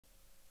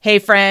Hey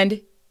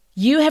friend,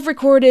 you have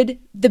recorded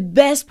the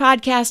best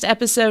podcast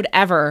episode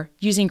ever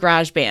using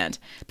GarageBand,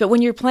 but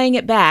when you're playing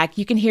it back,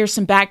 you can hear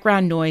some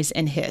background noise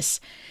and hiss.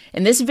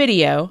 In this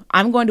video,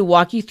 I'm going to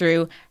walk you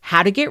through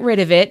how to get rid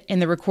of it in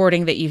the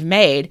recording that you've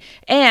made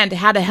and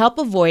how to help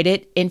avoid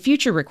it in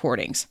future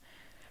recordings.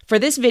 For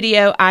this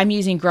video, I'm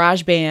using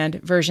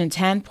GarageBand version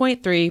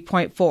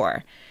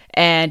 10.3.4,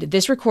 and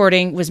this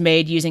recording was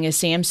made using a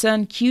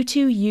Samsung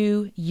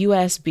Q2U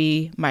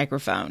USB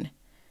microphone.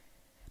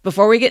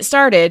 Before we get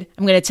started,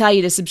 I'm going to tell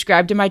you to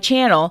subscribe to my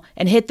channel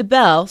and hit the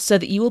bell so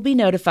that you will be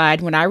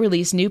notified when I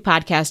release new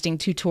podcasting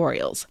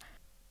tutorials.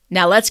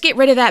 Now let's get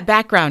rid of that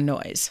background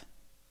noise.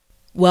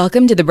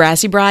 Welcome to the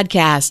Brassy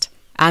Broadcast.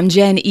 I'm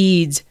Jen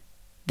Eads,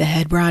 the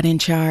head broad in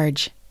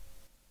charge.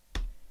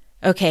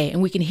 Okay,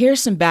 and we can hear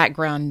some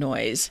background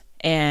noise,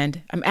 and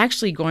I'm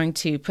actually going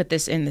to put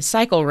this in the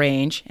cycle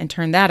range and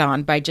turn that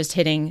on by just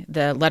hitting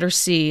the letter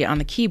C on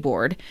the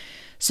keyboard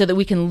so that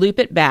we can loop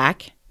it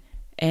back.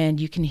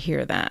 And you can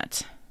hear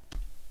that.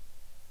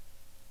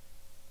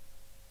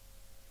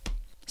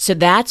 So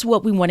that's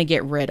what we want to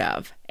get rid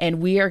of. And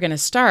we are going to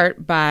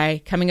start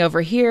by coming over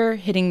here,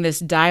 hitting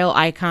this dial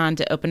icon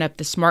to open up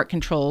the Smart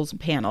Controls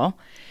panel.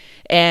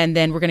 And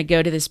then we're going to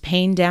go to this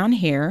pane down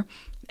here,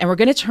 and we're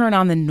going to turn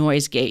on the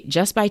noise gate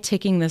just by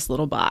ticking this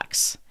little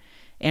box.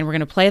 And we're going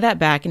to play that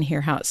back and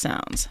hear how it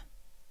sounds.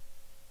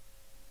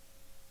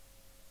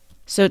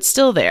 So it's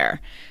still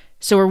there.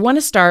 So we want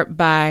to start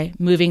by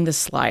moving the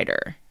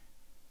slider.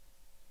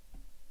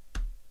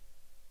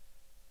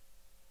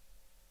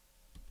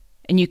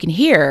 And you can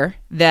hear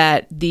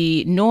that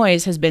the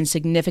noise has been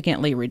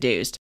significantly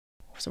reduced.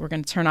 So we're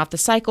going to turn off the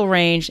cycle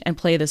range and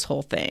play this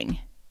whole thing.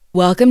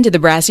 Welcome to the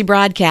Brassy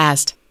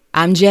Broadcast.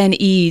 I'm Jen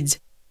Eads,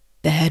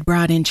 the head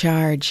broad in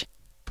charge.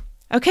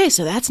 Okay,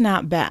 so that's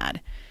not bad.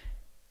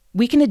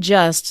 We can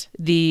adjust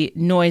the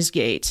noise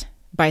gate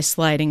by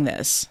sliding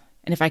this.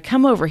 And if I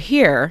come over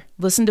here,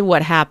 listen to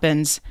what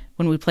happens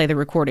when we play the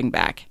recording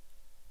back.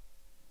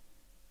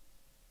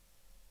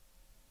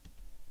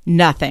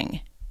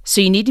 Nothing. So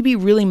you need to be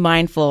really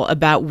mindful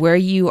about where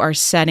you are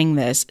setting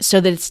this so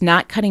that it's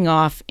not cutting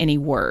off any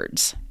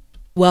words.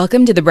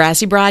 Welcome to the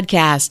Brassy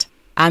Broadcast.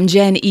 I'm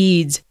Jen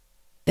Eads,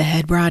 the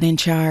head broad in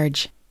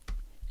charge.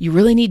 You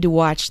really need to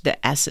watch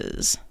the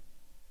S's.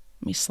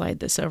 Let me slide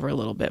this over a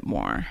little bit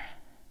more.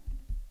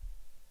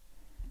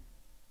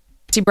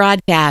 Brassy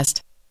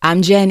Broadcast.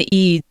 I'm Jen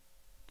Eads.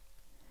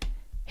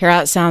 Hear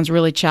how it sounds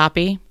really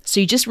choppy?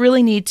 So you just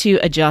really need to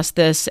adjust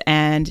this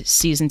and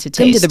season to taste.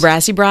 Welcome to the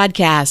Brassy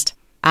Broadcast.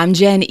 I'm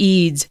Jen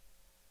Eads,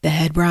 the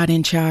head broad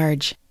in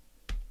charge.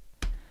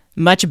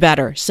 Much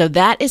better. So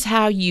that is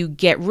how you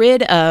get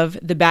rid of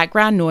the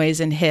background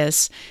noise and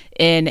hiss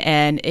in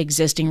an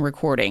existing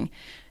recording.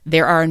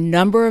 There are a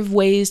number of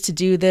ways to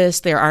do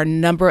this. There are a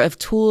number of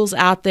tools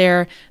out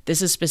there.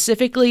 This is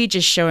specifically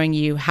just showing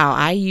you how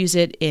I use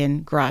it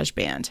in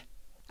GarageBand.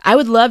 I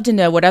would love to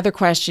know what other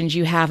questions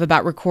you have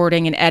about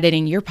recording and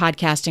editing your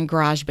podcast in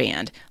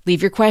GarageBand.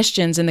 Leave your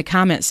questions in the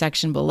comment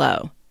section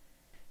below.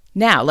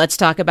 Now, let's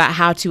talk about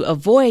how to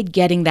avoid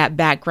getting that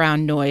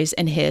background noise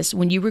and hiss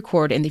when you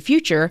record in the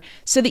future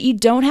so that you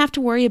don't have to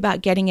worry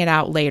about getting it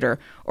out later,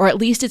 or at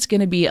least it's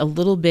going to be a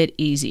little bit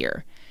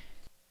easier.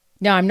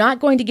 Now, I'm not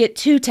going to get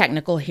too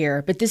technical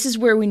here, but this is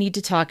where we need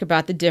to talk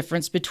about the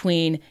difference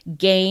between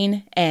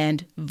gain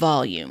and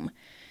volume.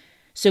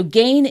 So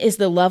gain is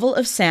the level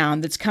of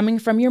sound that's coming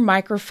from your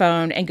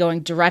microphone and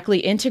going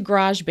directly into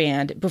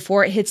GarageBand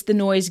before it hits the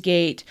noise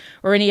gate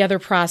or any other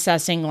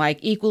processing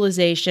like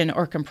equalization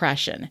or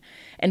compression.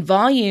 And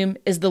volume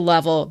is the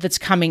level that's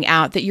coming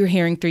out that you're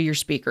hearing through your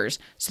speakers.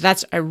 So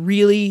that's a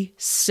really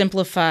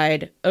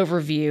simplified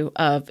overview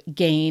of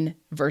gain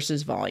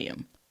versus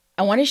volume.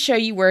 I want to show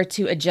you where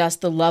to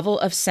adjust the level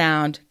of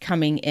sound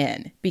coming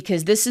in,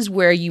 because this is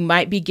where you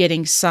might be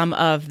getting some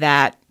of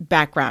that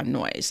background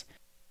noise.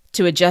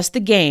 To adjust the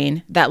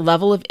gain, that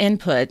level of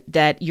input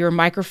that your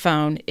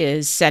microphone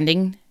is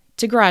sending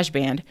to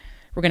GarageBand,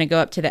 we're going to go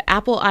up to the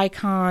Apple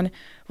icon,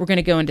 we're going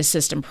to go into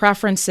System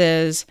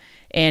Preferences,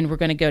 and we're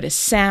going to go to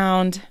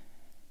Sound,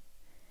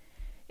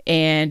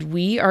 and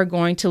we are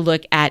going to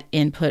look at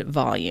Input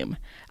Volume.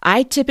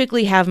 I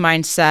typically have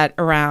mine set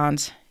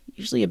around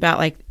usually about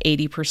like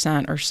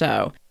 80% or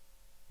so.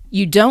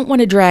 You don't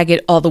want to drag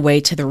it all the way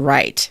to the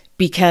right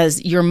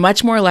because you're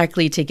much more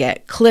likely to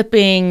get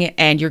clipping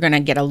and you're going to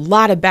get a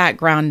lot of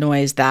background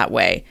noise that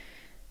way.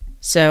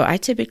 So I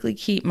typically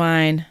keep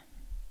mine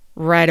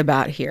right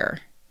about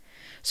here.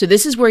 So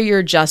this is where you're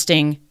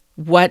adjusting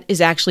what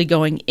is actually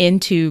going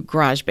into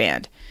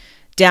GarageBand.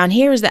 Down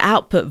here is the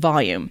output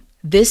volume.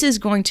 This is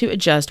going to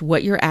adjust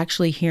what you're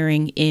actually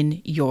hearing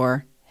in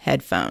your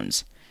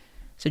headphones.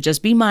 So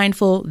just be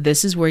mindful,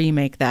 this is where you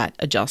make that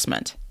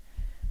adjustment.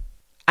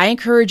 I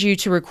encourage you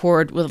to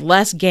record with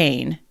less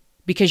gain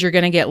because you're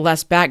going to get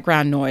less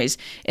background noise,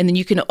 and then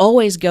you can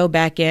always go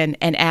back in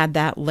and add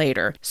that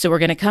later. So we're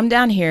going to come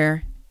down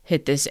here,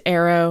 hit this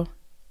arrow,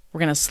 we're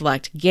going to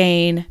select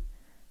gain.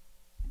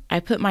 I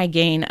put my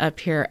gain up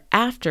here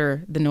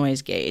after the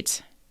noise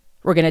gate.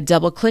 We're going to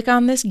double click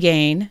on this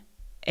gain,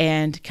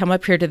 and come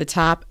up here to the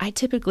top. I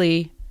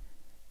typically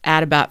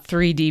add about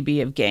 3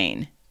 dB of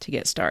gain to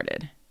get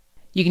started.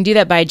 You can do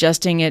that by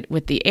adjusting it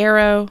with the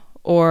arrow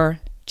or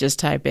just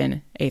type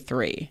in a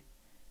 3.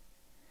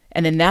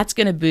 And then that's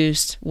going to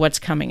boost what's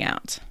coming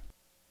out.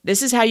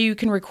 This is how you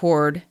can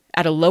record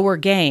at a lower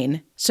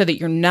gain so that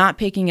you're not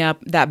picking up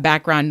that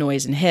background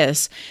noise and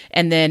hiss,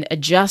 and then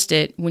adjust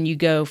it when you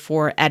go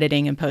for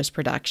editing and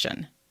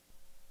post-production.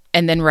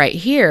 And then right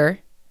here,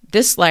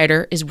 this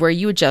slider is where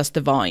you adjust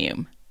the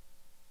volume.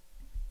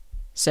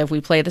 So if we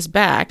play this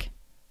back,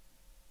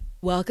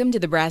 welcome to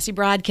the Brassy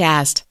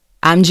Broadcast.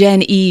 I'm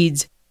Jen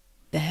Eads,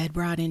 the head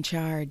broad in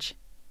charge.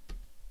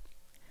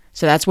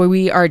 So that's where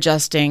we are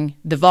adjusting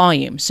the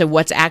volume. So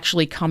what's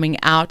actually coming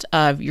out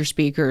of your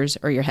speakers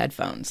or your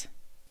headphones.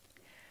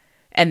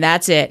 And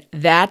that's it.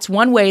 That's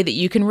one way that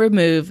you can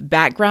remove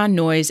background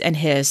noise and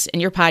hiss in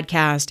your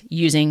podcast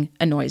using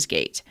a noise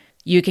gate.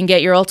 You can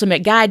get your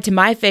ultimate guide to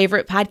my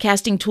favorite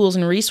podcasting tools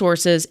and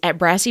resources at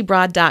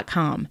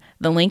BrassyBroad.com.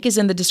 The link is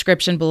in the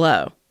description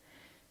below.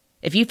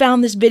 If you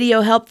found this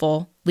video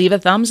helpful, leave a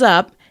thumbs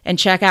up and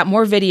check out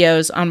more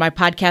videos on my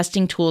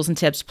podcasting tools and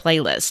tips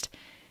playlist.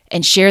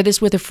 And share this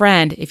with a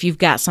friend if you've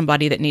got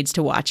somebody that needs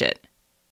to watch it.